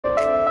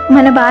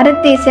మన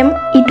భారతదేశం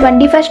ఈ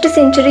 21st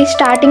సెంచరీ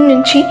స్టార్టింగ్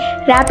నుంచి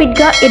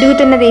ర్యాపిడ్గా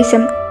ఎదుగుతున్న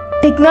దేశం.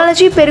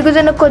 టెక్నాలజీ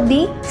పెరుగుతున్న కొద్దీ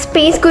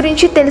స్పేస్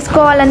గురించి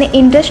తెలుసుకోవాలనే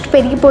ఇంట్రెస్ట్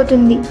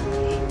పెరిగిపోతుంది.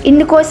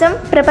 ఇందుకోసం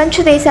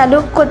ప్రపంచ దేశాలు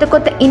కొత్త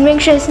కొత్త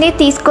ఇన్వెన్షన్స్ని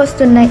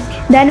తీసుకొస్తున్నాయి.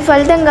 దాని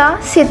ఫలితంగా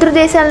శత్రు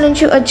దేశాల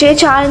నుంచి వచ్చే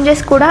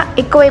ఛాలెంజెస్ కూడా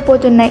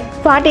ఎక్కువైపోతున్నాయి.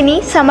 వాటిని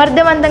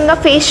సమర్థవంతంగా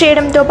ఫేస్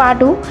చేయడంతో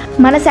పాటు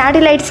మన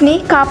శాటిలైట్స్ని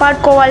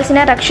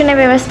కాపాడుకోవాల్సిన రక్షణ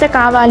వ్యవస్థ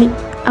కావాలి.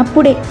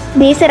 అప్పుడే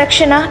దేశ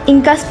రక్షణ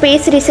ఇంకా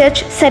స్పేస్ రీసెర్చ్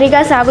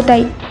సరిగా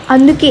సాగుతాయి.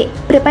 అందుకే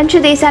ప్రపంచ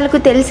దేశాలకు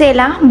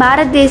తెలిసేలా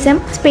భారతదేశం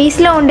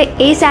స్పేస్లో ఉండే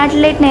ఏ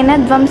శాటిలైట్నైనా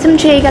ధ్వంసం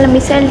చేయగల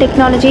మిసైల్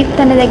టెక్నాలజీ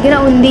తన దగ్గర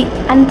ఉంది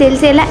అని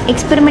తెలిసేలా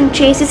ఎక్స్పెరిమెంట్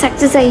చేసి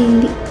సక్సెస్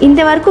అయ్యింది.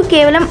 ఇంతవరకు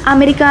కేవలం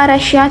అమెరికా,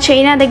 రష్యా,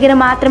 చైనా దగ్గర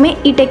మాత్రమే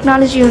ఈ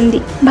టెక్నాలజీ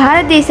ఉంది.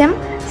 భారతదేశం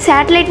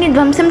శాటిలైట్ని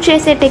ధ్వంసం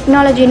చేసే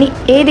టెక్నాలజీని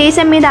ఏ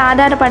దేశం మీద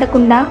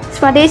ఆధారపడకుండా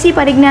స్వదేశీ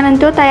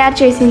పరిజ్ఞానంతో తయారు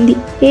చేసింది.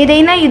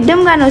 ఏదైనా యుద్ధం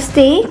కానీ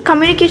వస్తే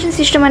కమ్యూనికేషన్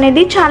సిస్టమ్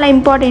అనేది చాలా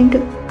ఇంపార్టెంట్.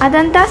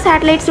 అదంతా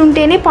శాటిలైట్స్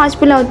ఉంటేనే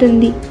పాసిబుల్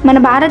అవుతుంది. మన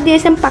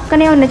భారతదేశం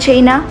పక్కనే ఉన్న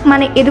చైనా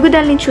మన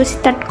ఎదుగుదలని చూసి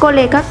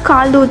తట్టుకోలేక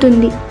కాలు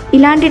దూతుంది.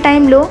 ఇలాంటి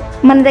టైంలో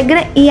మన దగ్గర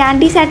ఈ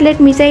యాంటీ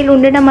శాటిలైట్ మిసైల్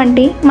ఉండడం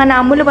అంటే మన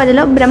అమ్ముల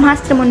బదులో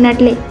బ్రహ్మాస్త్రం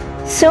ఉన్నట్లే.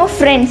 సో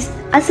ఫ్రెండ్స్,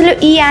 అసలు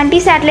ఈ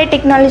యాంటీ శాటిలైట్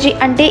టెక్నాలజీ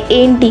అంటే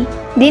ఏంటి?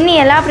 దీన్ని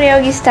ఎలా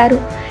ప్రయోగిస్తారు?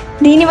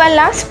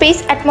 దీనివల్ల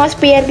స్పేస్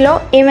అట్మాస్ఫియర్లో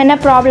ఏమైనా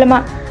ప్రాబ్లమా?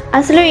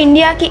 అసలు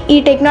ఇండియాకి ఈ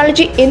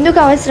టెక్నాలజీ ఎందుకు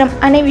అవసరం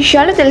అనే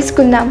విషయాలు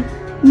తెలుసుకుందాం.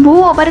 భూ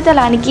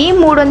ఉపరితలానికి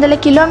 300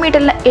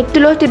 కిలోమీటర్ల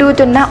ఎత్తులో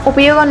తిరుగుతున్న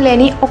ఉపయోగం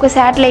లేని ఒక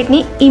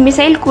శాటిలైట్ని ఈ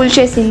మిసైల్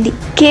కూల్చేసింది.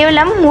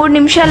 కేవలం 3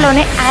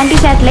 నిమిషాల్లోనే యాంటీ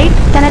శాటిలైట్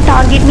తన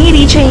టార్గెట్ని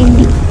రీచ్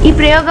అయింది. ఈ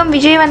ప్రయోగం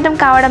విజయవంతం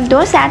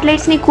కావడంతో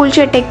శాటిలైట్స్ని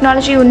కూల్చే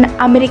టెక్నాలజీ ఉన్న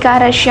అమెరికా,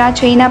 రష్యా,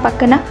 చైనా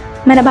పక్కన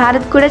మన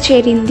భారత్ కూడా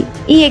చేరింది.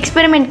 ఈ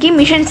ఎక్స్పెరిమెంట్కి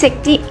మిషన్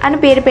శక్తి అని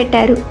పేరు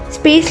పెట్టారు.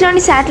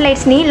 స్పేస్లోని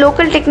శాటిలైట్స్ని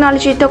లోకల్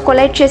టెక్నాలజీతో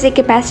కొలైడ్ చేసే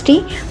కెపాసిటీ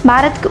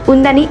భారత్కు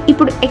ఉందని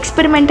ఇప్పుడు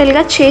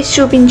ఎక్స్పెరిమెంటల్గా చేసి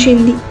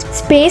చూపించింది.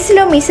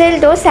 స్పేస్లో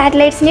మిసైల్తో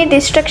శాటిలైట్స్ని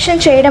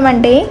డిస్ట్రక్షన్ చేయడం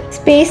అంటే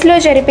స్పేస్లో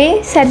జరిపే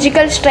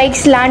సర్జికల్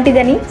స్ట్రైక్స్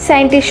లాంటిదని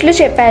సైంటిస్టులు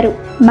చెప్పారు.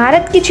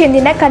 భారత్కి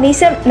చెందిన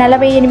కనీసం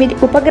 48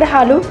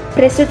 ఉపగ్రహాలు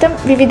ప్రస్తుతం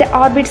వివిధ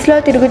ఆర్బిట్స్లో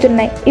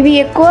తిరుగుతున్నాయి. ఇవి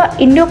ఎక్కువ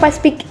ఇండో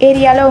పసిఫిక్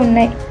ఏరియాలో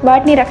ఉన్నాయి.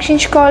 వాటిని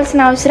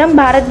రక్షించుకోవాల్సిన అవసరం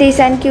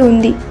భారతదేశానికి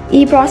ఉంది.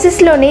 ఈ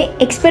ప్రాసెస్లోనే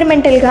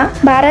ఎక్స్పెరిమెంటల్గా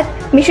భారత్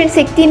మిషన్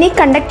శక్తిని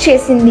కండక్ట్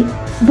చేసింది.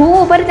 భూ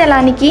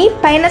ఉపరితలానికి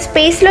పైన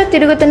స్పేస్లో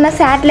తిరుగుతున్న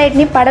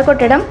శాటిలైట్ని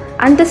పడగొట్టడం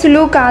అంత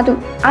సులువు కాదు.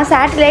 ఆ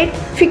శాటిలైట్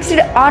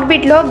ఫిక్స్డ్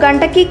ఆర్బిట్లో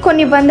గంటకి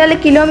కొన్ని వందల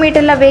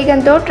కిలోమీటర్ల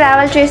వేగంతో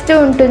ట్రావెల్ చేస్తూ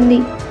ఉంటుంది.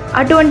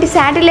 అటువంటి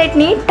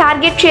శాటిలైట్ని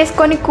టార్గెట్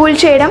చేసుకొని కూల్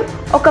చేయడం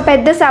ఒక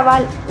పెద్ద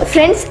సవాల్.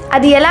 ఫ్రెండ్స్,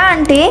 అది ఎలా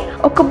అంటే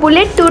ఒక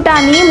బుల్లెట్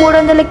తూటాన్ని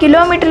 300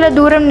 కిలోమీటర్ల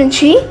దూరం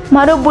నుంచి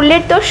మరో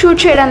బుల్లెట్తో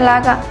షూట్ చేయడం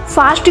లాగా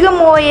ఫాస్ట్గా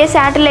మూవ్ అయ్యే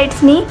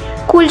శాటిలైట్స్ని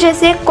కూల్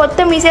చేసే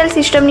కొత్త మిసైల్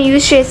సిస్టమ్ని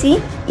యూజ్ చేసి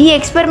ఈ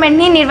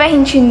ఎక్స్పెరిమెంట్ని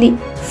నిర్వహించింది.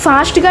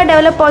 ఫాస్ట్గా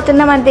డెవలప్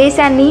అవుతున్న మన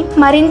దేశాన్ని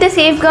మరింత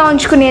సేఫ్గా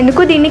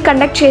ఉంచుకునేందుకు దీన్ని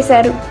కండక్ట్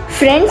చేశారు.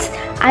 ఫ్రెండ్స్,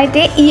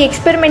 అయితే ఈ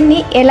ఎక్స్పెరిమెంట్ని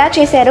ఎలా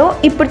చేశారో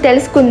ఇప్పుడు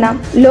తెలుసుకుందాం.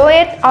 లో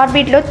ఎర్త్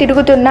ఆర్బిట్లో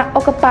తిరుగుతున్న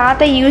ఒక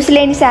పాత యూజ్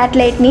లేని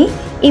శాటిలైట్ని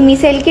ఈ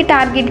మిసైల్కి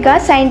టార్గెట్గా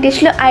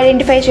సైంటిస్టులు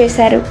ఐడెంటిఫై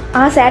చేశారు.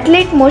 ఆ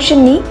శాటిలైట్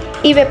మోషన్ని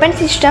ఈ వెపన్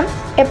సిస్టమ్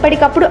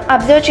ఎప్పటికప్పుడు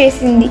అబ్జర్వ్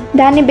చేసింది.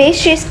 దాన్ని బేస్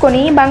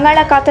చేసుకొని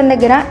బంగాళాఖాతం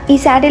దగ్గర ఈ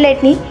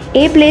శాటిలైట్ని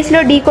ఏ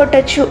ప్లేస్లో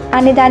ఢీకొట్టొచ్చు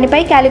అనే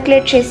దానిపై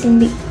క్యాలిక్యులేట్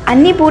చేసింది.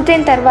 అన్నీ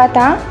పూర్తయిన తర్వాత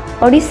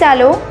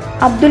ఒడిశాలో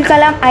అబ్దుల్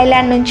కలాం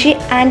ఐలాండ్ నుంచి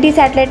యాంటీ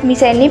శాటిలైట్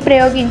మిసైల్ని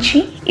ప్రయోగించి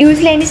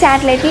యూజ్ లేని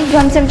శాటిలైట్ని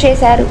ధ్వంసం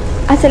చేశారు.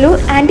 అసలు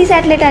యాంటీ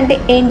శాటిలైట్ అంటే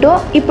ఏంటో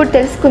ఇప్పుడు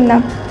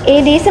తెలుసుకుందాం. ఏ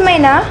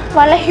దేశమైనా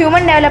వాళ్ళ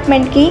హ్యూమన్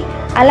డెవలప్మెంట్కి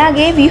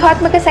అలాగే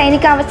వ్యూహాత్మక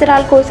సైనిక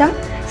అవసరాల కోసం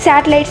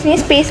శాటిలైట్స్ని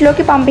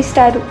స్పేస్లోకి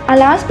పంపిస్తారు.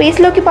 అలా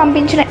స్పేస్లోకి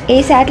పంపించిన ఏ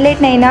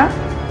శాటిలైట్నైనా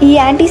ఈ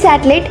యాంటీ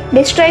శాటిలైట్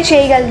డిస్ట్రాయ్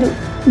చేయగలదు.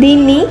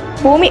 దీన్ని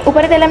భూమి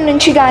ఉపరితలం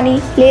నుంచి కానీ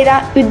లేదా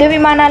యుద్ధ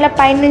విమానాల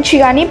పైన నుంచి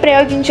కానీ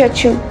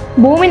ప్రయోగించవచ్చు.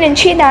 భూమి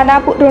నుంచి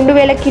దాదాపు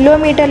 2000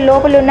 కిలోమీటర్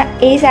లోపలున్న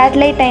ఏ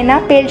శాటిలైట్ అయినా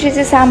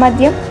పేల్చేసే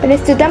సామర్థ్యం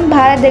ప్రస్తుతం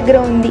భారత్ దగ్గర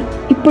ఉంది.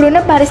 ఇప్పుడున్న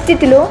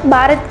పరిస్థితిలో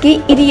భారత్కి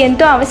ఇది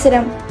ఎంతో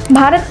అవసరం.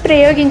 భారత్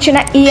ప్రయోగించిన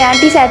ఈ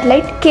యాంటీ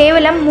శాటిలైట్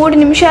కేవలం 3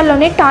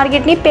 నిమిషాల్లోనే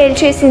టార్గెట్ని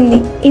పేల్చేసింది.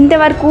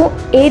 ఇంతవరకు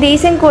ఏ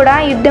దేశం కూడా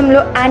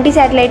యుద్ధంలో యాంటీ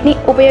శాటిలైట్ని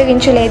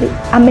ఉపయోగించలేదు.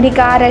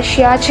 అమెరికా,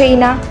 రష్యా,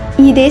 చైనా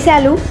ఈ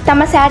దేశాలు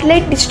తమ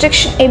శాటిలైట్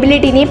డిస్ట్రక్షన్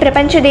ఎబిలిటీని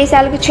ప్రపంచ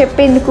దేశాలకు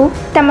చెప్పేందుకు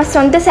తమ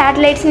సొంత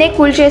శాటిలైట్స్నే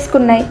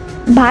కూల్చేసుకున్నాయి.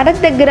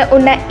 భారత్ దగ్గర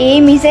ఉన్న ఏ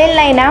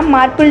మిసైల్నైనా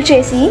మార్పులు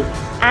చేసి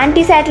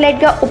యాంటీ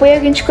శాటిలైట్గా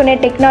ఉపయోగించుకునే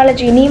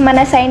టెక్నాలజీని మన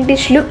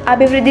సైంటిస్టులు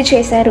అభివృద్ధి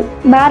చేశారు.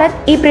 భారత్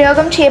ఈ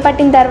ప్రయోగం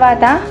చేపట్టిన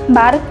తర్వాత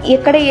భారత్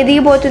ఎక్కడ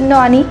ఎదిగిపోతుందో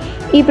అని,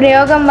 ఈ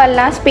ప్రయోగం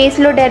వల్ల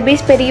స్పేస్లో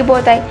డెర్బీస్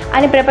పెరిగిపోతాయి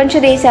అని ప్రపంచ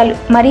దేశాలు,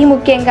 మరీ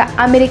ముఖ్యంగా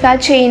అమెరికా,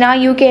 చైనా,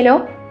 యూకేలో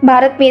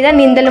భారత్ మీద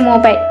నిందలు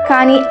మోపాయి.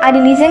 కానీ అది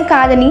నిజం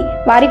కాదని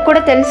వారికి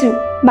కూడా తెలుసు.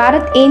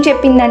 భారత్ ఏం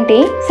చెప్పిందంటే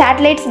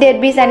శాటిలైట్స్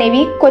డెర్బీస్ అనేవి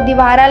కొద్ది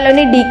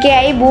వారాల్లోనే డీకే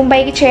అయి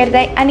భూమిపైకి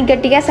చేరుతాయి అని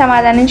గట్టిగా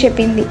సమాధానం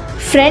చెప్పింది.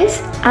 ఫ్రెండ్స్,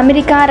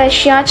 అమెరికా,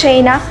 రష్యా,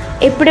 చైనా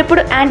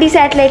ఎప్పుడెప్పుడు యాంటీ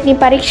శాటిలైట్ని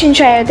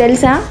పరీక్షించాయో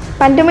తెలుసా?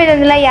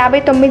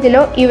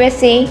 1959లో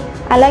యుఎస్ఏ,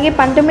 అలాగే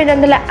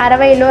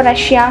 1960లో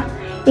రష్యా,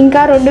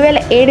 ఇంకా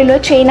 2007లో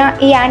చైనా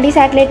ఈ యాంటీ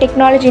శాటిలైట్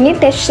టెక్నాలజీని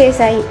టెస్ట్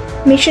చేశాయి.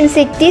 మిషన్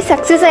శక్తి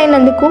సక్సెస్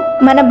అయినందుకు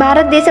మన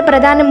భారతదేశ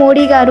ప్రధాని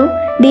మోడీ గారు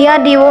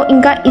DRDO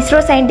ఇంకా ఇస్రో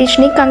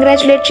సైంటిస్ట్ని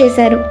కంగ్రాచులేట్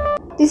చేశారు.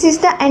 This is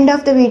the end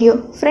of the video.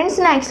 Friends,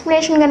 నా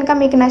ఎక్స్ప్లెనేషన్ కనుక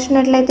మీకు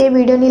నచ్చినట్లయితే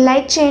వీడియోని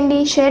లైక్ చేయండి,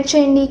 షేర్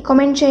చేయండి,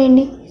 కామెంట్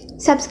చేయండి,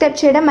 సబ్స్క్రైబ్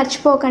చేయడం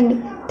మర్చిపోకండి.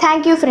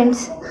 Thank you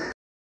friends.